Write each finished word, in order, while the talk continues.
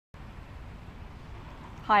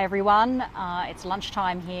Hi everyone, it's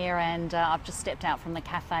lunchtime here and I've just stepped out from the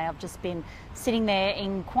cafe. I've just been sitting there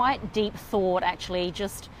in quite deep thought, actually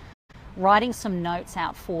just writing some notes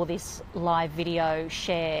out for this live video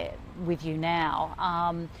share with you now.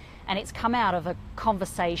 And it's come out of a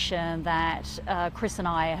conversation that Chris and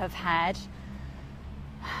I have had,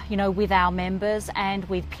 you know, with our members and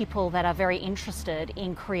with people that are very interested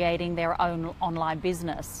in creating their own online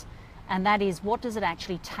business. And that is, what does it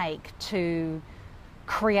actually take to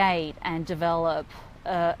create and develop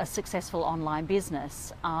a successful online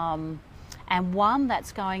business, and one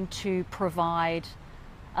that's going to provide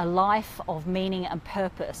a life of meaning and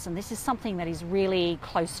purpose. And this is something that is really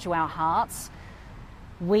close to our hearts.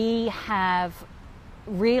 We have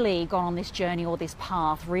really gone on this journey or this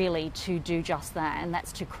path really to do just that, and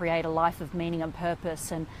that's to create a life of meaning and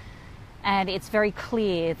purpose. And it's very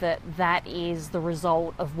clear that that is the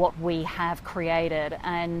result of what we have created.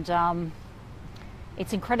 And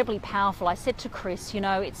it's incredibly powerful. I said to Chris, you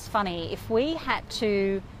know, it's funny, if we had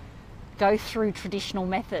to go through traditional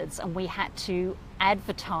methods and we had to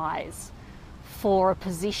advertise for a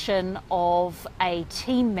position of a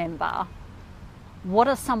team member, what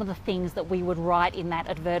are some of the things that we would write in that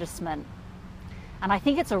advertisement? And I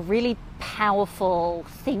think it's a really powerful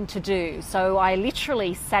thing to do. So I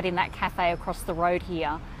literally sat in that cafe across the road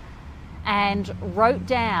here and wrote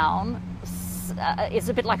down, it's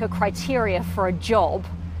a bit like a criteria for a job.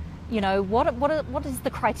 You know, what is the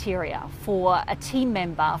criteria for a team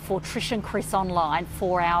member, for Trish and Chris Online,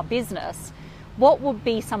 for our business? What would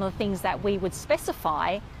be some of the things that we would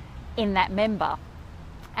specify in that member?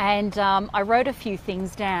 And I wrote a few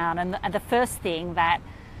things down, and the first thing that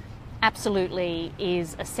absolutely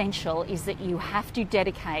is essential is that you have to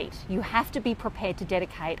be prepared to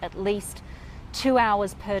dedicate at least 2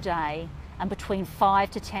 hours per day and between 5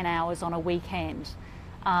 to 10 hours on a weekend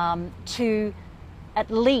to at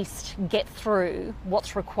least get through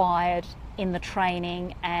what's required in the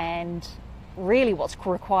training and really what's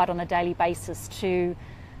required on a daily basis to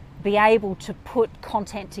be able to put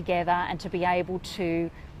content together and to be able to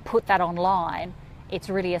put that online. It's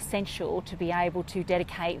really essential to be able to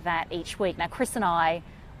dedicate that each week. Now, Chris and I,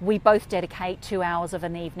 we both dedicate 2 hours of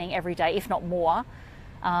an evening every day, if not more,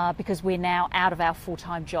 because we're now out of our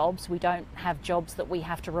full-time jobs. We don't have jobs that we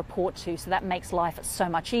have to report to, so that makes life so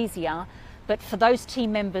much easier. But for those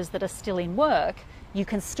team members that are still in work, you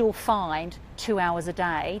can still find 2 hours a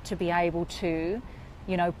day to be able to,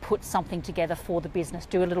 you know, put something together for the business,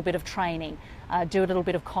 do a little bit of training, do a little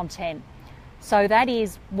bit of content. So that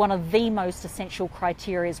is one of the most essential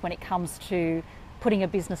criteria when it comes to putting a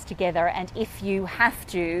business together. And if you have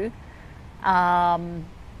to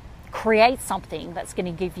create something that's going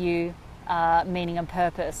to give you meaning and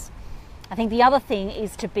purpose. I think the other thing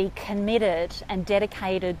is to be committed and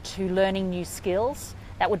dedicated to learning new skills.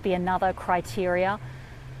 That would be another criteria.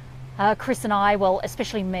 Chris and I, well,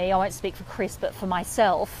 especially me, I won't speak for Chris, but for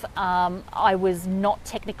myself, I was not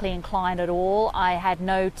technically inclined at all. I had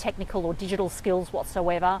no technical or digital skills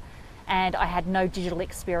whatsoever, and I had no digital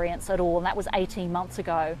experience at all, and that was 18 months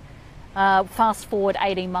ago. Fast forward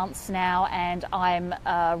 18 months now, and I'm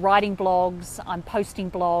writing blogs, I'm posting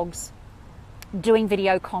blogs, doing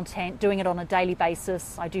video content, doing it on a daily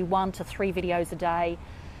basis. I do 1 to 3 videos a day.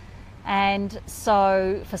 And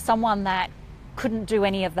so for someone that couldn't do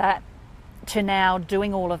any of that to now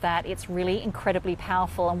doing all of that, it's really incredibly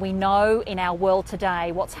powerful. And we know in our world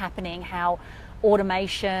today what's happening, how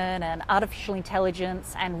automation and artificial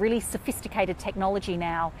intelligence and really sophisticated technology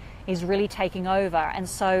now is really taking over. And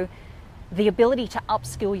so the ability to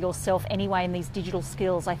upskill yourself anyway in these digital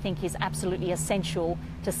skills, I think, is absolutely essential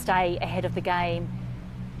to stay ahead of the game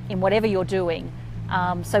in whatever you're doing.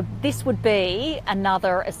 So this would be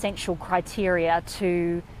another essential criteria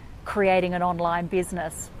to creating an online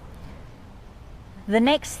business. The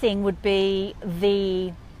next thing would be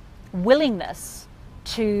the willingness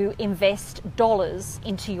to invest dollars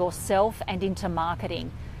into yourself and into marketing.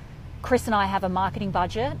 Chris and I have a marketing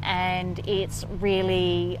budget, and it's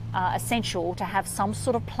really essential to have some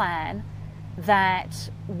sort of plan that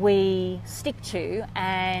we stick to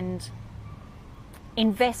and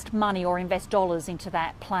invest money or invest dollars into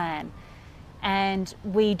that plan. And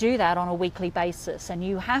we do that on a weekly basis. And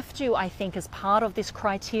you have to, I think, as part of this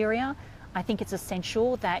criteria, I think it's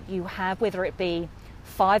essential that you have, whether it be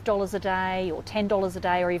 $5 a day or $10 a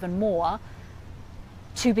day or even more,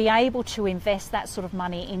 to be able to invest that sort of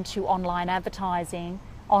money into online advertising,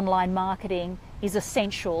 online marketing is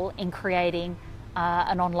essential in creating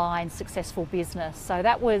an online successful business. So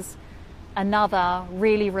that was another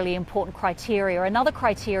really, really important criteria. Another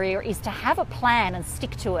criteria is to have a plan and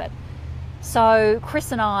stick to it. So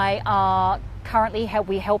Chris and I are currently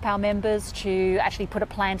we help our members to actually put a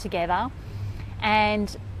plan together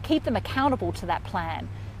and keep them accountable to that plan.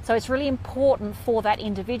 So it's really important for that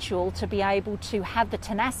individual to be able to have the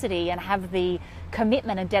tenacity and have the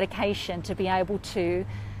commitment and dedication to be able to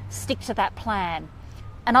stick to that plan.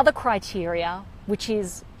 Another criteria, which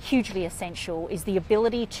is hugely essential, is the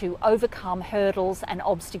ability to overcome hurdles and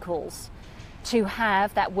obstacles, to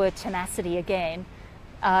have that word tenacity again,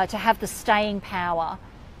 to have the staying power,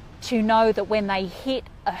 to know that when they hit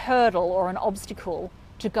a hurdle or an obstacle,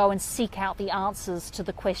 to go and seek out the answers to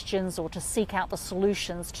the questions or to seek out the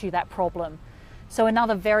solutions to that problem. So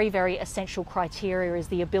another very, very essential criteria is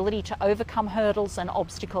the ability to overcome hurdles and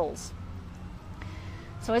obstacles.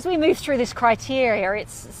 So as we move through this criteria,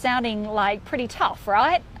 it's sounding like pretty tough,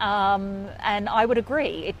 right? And I would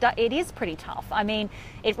agree, it is pretty tough. I mean,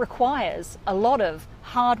 it requires a lot of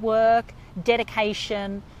hard work,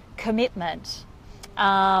 dedication, commitment.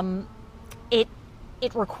 It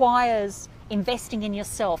requires investing in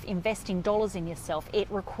yourself, investing dollars in yourself. It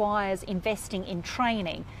requires investing in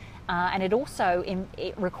training. And it also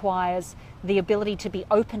it requires the ability to be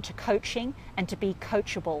open to coaching and to be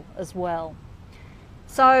coachable as well.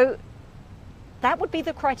 So that would be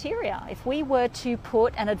the criteria. If we were to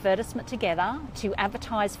put an advertisement together to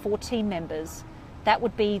advertise for team members, that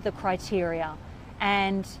would be the criteria.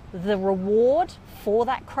 And the reward for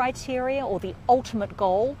that criteria, or the ultimate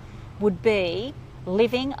goal, would be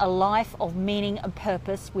living a life of meaning and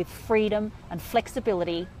purpose with freedom and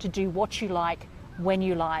flexibility to do what you like when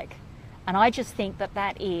you like. And I just think that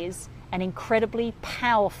that is an incredibly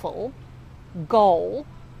powerful goal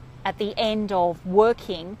at the end of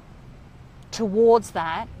working towards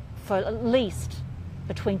that for at least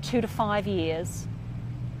between 2 to 5 years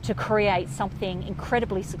to create something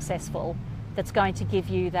incredibly successful that's going to give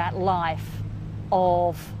you that life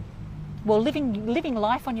of, well, living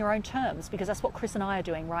life on your own terms, because that's what Chris and I are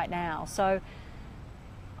doing right now. So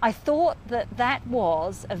I thought that that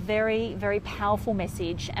was a very, very powerful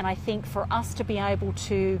message, and I think for us to be able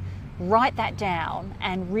to write that down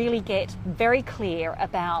and really get very clear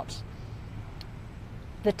about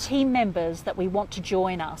the team members that we want to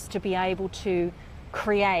join us to be able to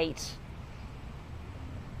create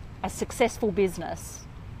a successful business,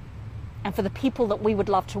 and for the people that we would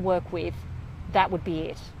love to work with, that would be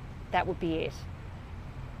it. That would be it.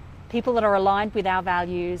 People that are aligned with our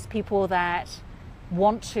values, people that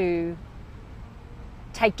want to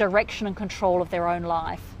take direction and control of their own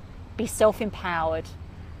life, be self-empowered,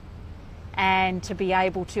 and to be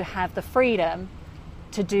able to have the freedom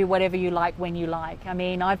to do whatever you like when you like. I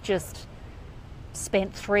mean, I've just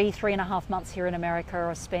spent three and a half months here in America.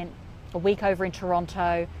 I've spent a week over in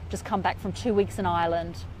Toronto, just come back from 2 weeks in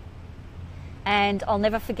Ireland. And I'll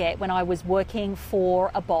never forget when I was working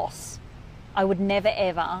for a boss, I would never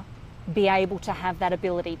ever be able to have that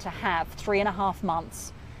ability to have 3.5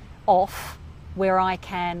 months off where I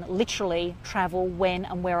can literally travel when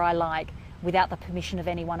and where I like without the permission of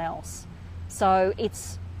anyone else. So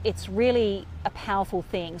it's really a powerful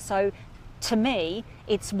thing. So to me,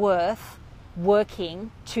 it's worth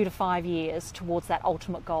working 2 to 5 years towards that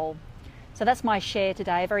ultimate goal. So that's my share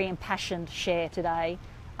today, a very impassioned share today.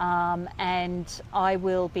 And I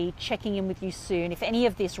will be checking in with you soon. If any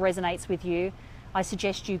of this resonates with you, I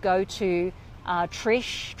suggest you go to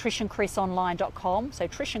trishandchrisonline.com, so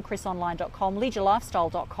trishandchrisonline.com,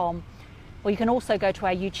 leadyourlifestyle.com, or you can also go to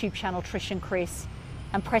our YouTube channel, Trish and Chris,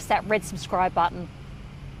 and press that red subscribe button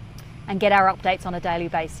and get our updates on a daily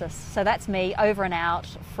basis. So that's me over and out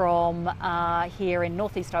from here in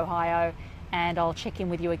Northeast Ohio, and I'll check in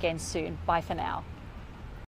with you again soon. Bye for now.